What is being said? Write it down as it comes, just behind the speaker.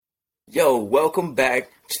Yo, welcome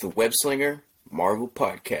back to the Web Slinger Marvel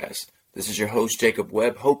Podcast. This is your host, Jacob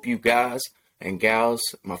Webb. Hope you guys and gals,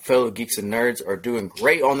 my fellow geeks and nerds, are doing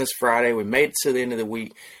great on this Friday. We made it to the end of the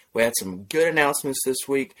week. We had some good announcements this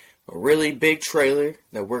week. A really big trailer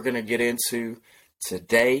that we're going to get into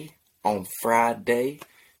today on Friday.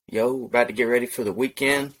 Yo, we're about to get ready for the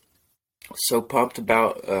weekend. So pumped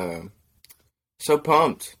about, so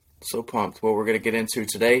pumped what we're going to get into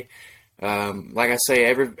today. Like I say,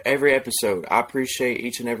 every episode, I appreciate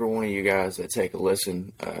each and every one of you guys that take a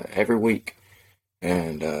listen every week,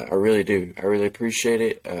 and I really do. I really appreciate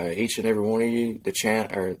it. Each and every one of you. The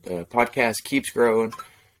podcast keeps growing,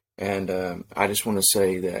 and I just want to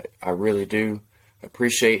say that I really do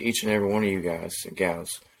appreciate each and every one of you guys and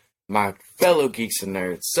gals, my fellow geeks and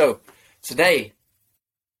nerds. So today,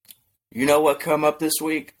 you know what come up this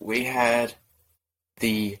week? We had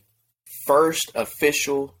the first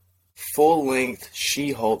official full-length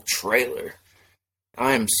She-Hulk trailer.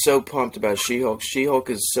 I am so pumped about She-Hulk. She-Hulk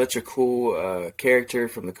is such a cool character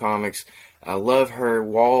from the comics. I love her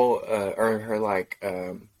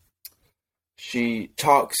she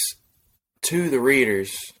talks to the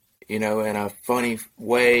readers, in a funny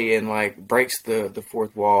way, and breaks the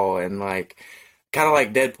fourth wall, and kind of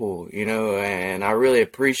like Deadpool, and I really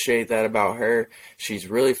appreciate that about her. She's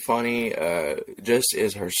really funny, just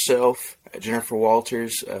as herself. Jennifer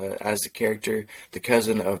Walters as the character, the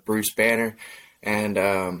cousin of Bruce Banner. And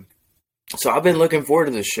so I've been looking forward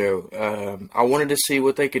to this show. I wanted to see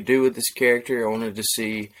what they could do with this character. I wanted to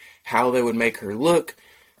see how they would make her look,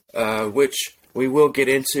 which we will get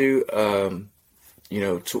into,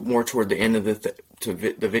 more toward the end of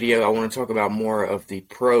the video. I want to talk about more of the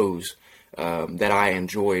pros that I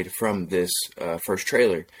enjoyed from this first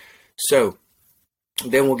trailer. So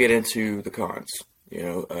then we'll get into the cons.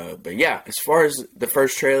 But yeah, as far as the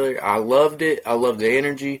first trailer, I loved it. I love the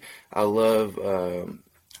energy. I love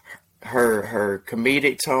her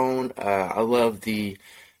comedic tone. I love the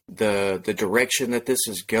direction that this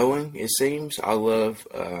is going. It seems I love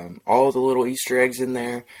all the little Easter eggs in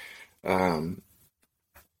there.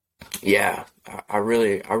 Yeah, I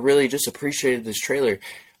really just appreciated this trailer.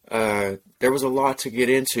 There was a lot to get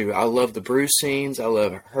into. I love the Bruce scenes. I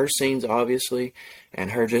love her scenes, obviously, and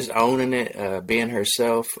her just owning it, being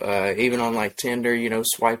herself, even on Tinder,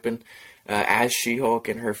 swiping as She-Hulk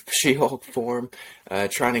in her She-Hulk form,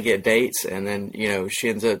 trying to get dates, and then she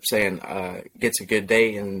ends up saying gets a good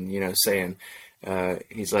date, and saying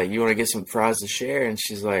he's like, "You want to get some fries to share?" And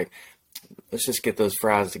she's like, "Let's just get those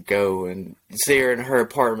fries to go," and see her in her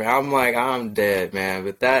apartment. I'm like, I'm dead, man.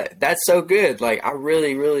 But that's so good. I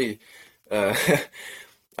really,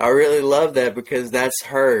 I really love that, because that's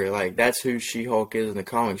her. That's who She-Hulk is in the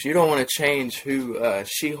comics. You don't want to change who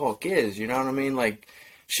She-Hulk is. You know what I mean?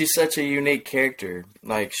 She's such a unique character.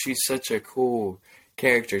 She's such a cool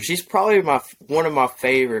character. She's probably one of my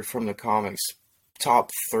favorite from the comics. Top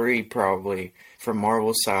 3 probably from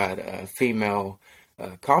Marvel's side. Female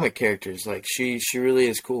comic characters. She really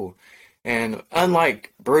is cool. And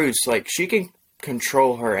unlike Bruce, she can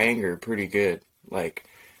control her anger pretty good.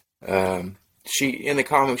 She in the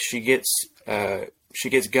comics, she gets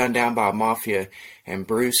gunned down by a mafia, and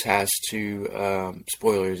Bruce has to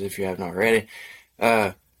spoilers if you haven't already.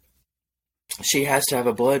 She has to have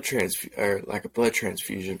a blood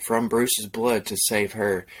transfusion from Bruce's blood to save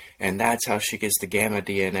her, and that's how she gets the gamma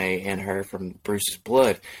DNA in her from Bruce's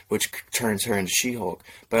blood, which turns her into She-Hulk.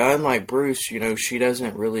 But unlike Bruce, she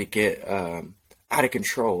doesn't really get out of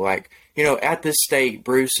control. At this state,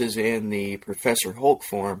 Bruce is in the Professor Hulk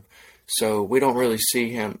form, so we don't really see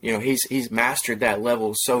him. He's mastered that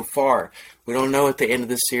level so far. We don't know what the end of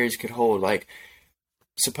the series could hold.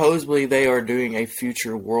 Supposedly they are doing a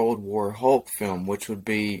future World War Hulk film, which would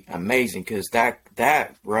be amazing, because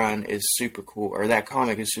that run is super cool, or that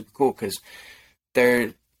comic is super cool, because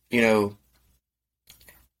they're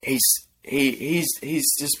he's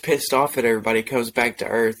just pissed off at everybody, comes back to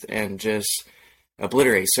Earth and just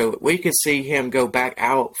obliterates. So we could see him go back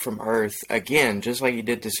out from Earth again, just like he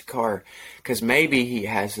did to Sakaar, because maybe he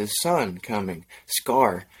has his son coming,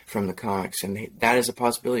 Scar from the comics, and that is a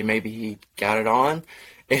possibility. Maybe he got it on,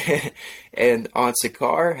 and on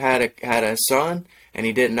Sakaar had a son, and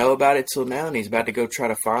he didn't know about it till now, and he's about to go try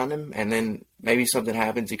to find him, and then maybe something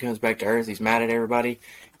happens. He comes back to Earth. He's mad at everybody,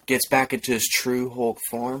 gets back into his true Hulk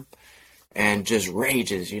form, and just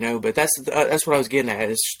rages, But that's what I was getting at.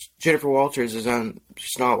 Is Jennifer Walters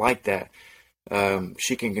she's not like that.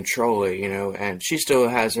 She can control it, and she still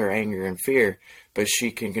has her anger and fear, but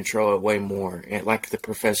she can control it way more, like the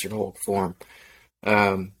Professor Hulk form.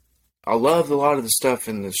 I loved a lot of the stuff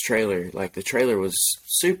in this trailer. The trailer was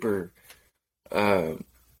super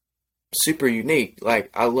super unique. Like,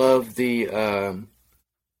 I love the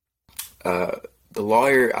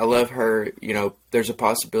lawyer. I love her. You know, there's a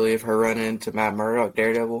possibility of her running into Matt Murdock,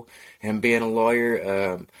 Daredevil, and being a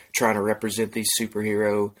lawyer, trying to represent these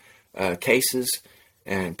superhero cases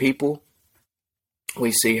and people.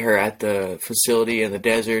 We see her at the facility in the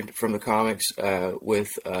desert from the comics with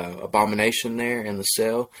Abomination there in the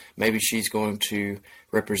cell. Maybe she's going to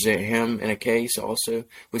represent him in a case also.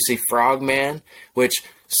 We see Frogman, which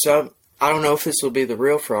I don't know if this will be the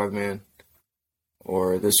real Frogman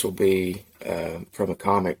or this will be from a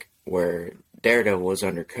comic where Daredevil was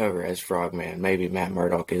undercover as Frogman. Maybe Matt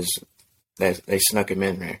Murdock they snuck him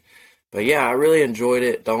in there. But yeah, I really enjoyed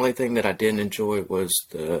it. The only thing that I didn't enjoy was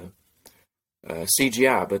the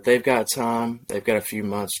CGI, but they've got time. They've got a few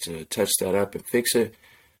months to touch that up and fix it.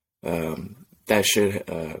 That should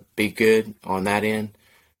be good on that end.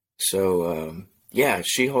 So, yeah,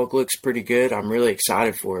 She-Hulk looks pretty good. I'm really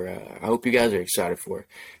excited for her. I hope you guys are excited for her.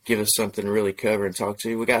 Give us something to really cover and talk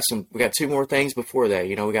to. We got two more things before that.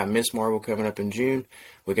 You know, we got Miss Marvel coming up in June.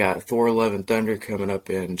 We got Thor: Love and Thunder coming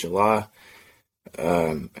up in July.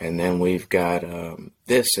 And then we've got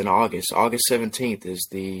this in August. August 17th is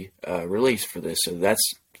the release for this. So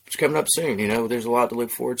it's coming up soon. You know, there's a lot to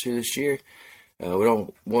look forward to this year. We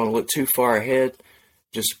don't want to look too far ahead.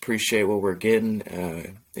 Just appreciate what we're getting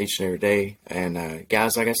each and every day. And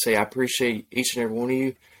guys, like I say, I appreciate each and every one of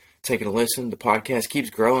you taking a listen. The podcast keeps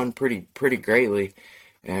growing pretty greatly.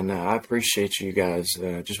 And I appreciate you guys.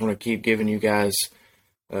 Just want to keep giving you guys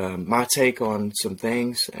my take on some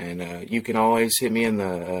things, and you can always hit me in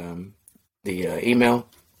the email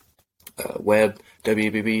web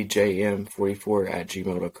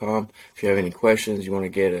wbbjm44@gmail.com. If you have any questions, you want to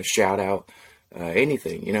get a shout out,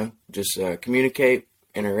 anything, you know, just communicate,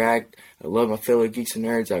 interact. I love my fellow geeks and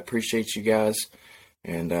nerds. I appreciate you guys,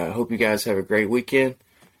 and I hope you guys have a great weekend.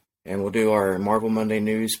 And we'll do our Marvel Monday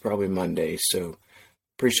news probably Monday. So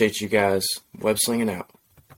appreciate you guys. Web slinging out.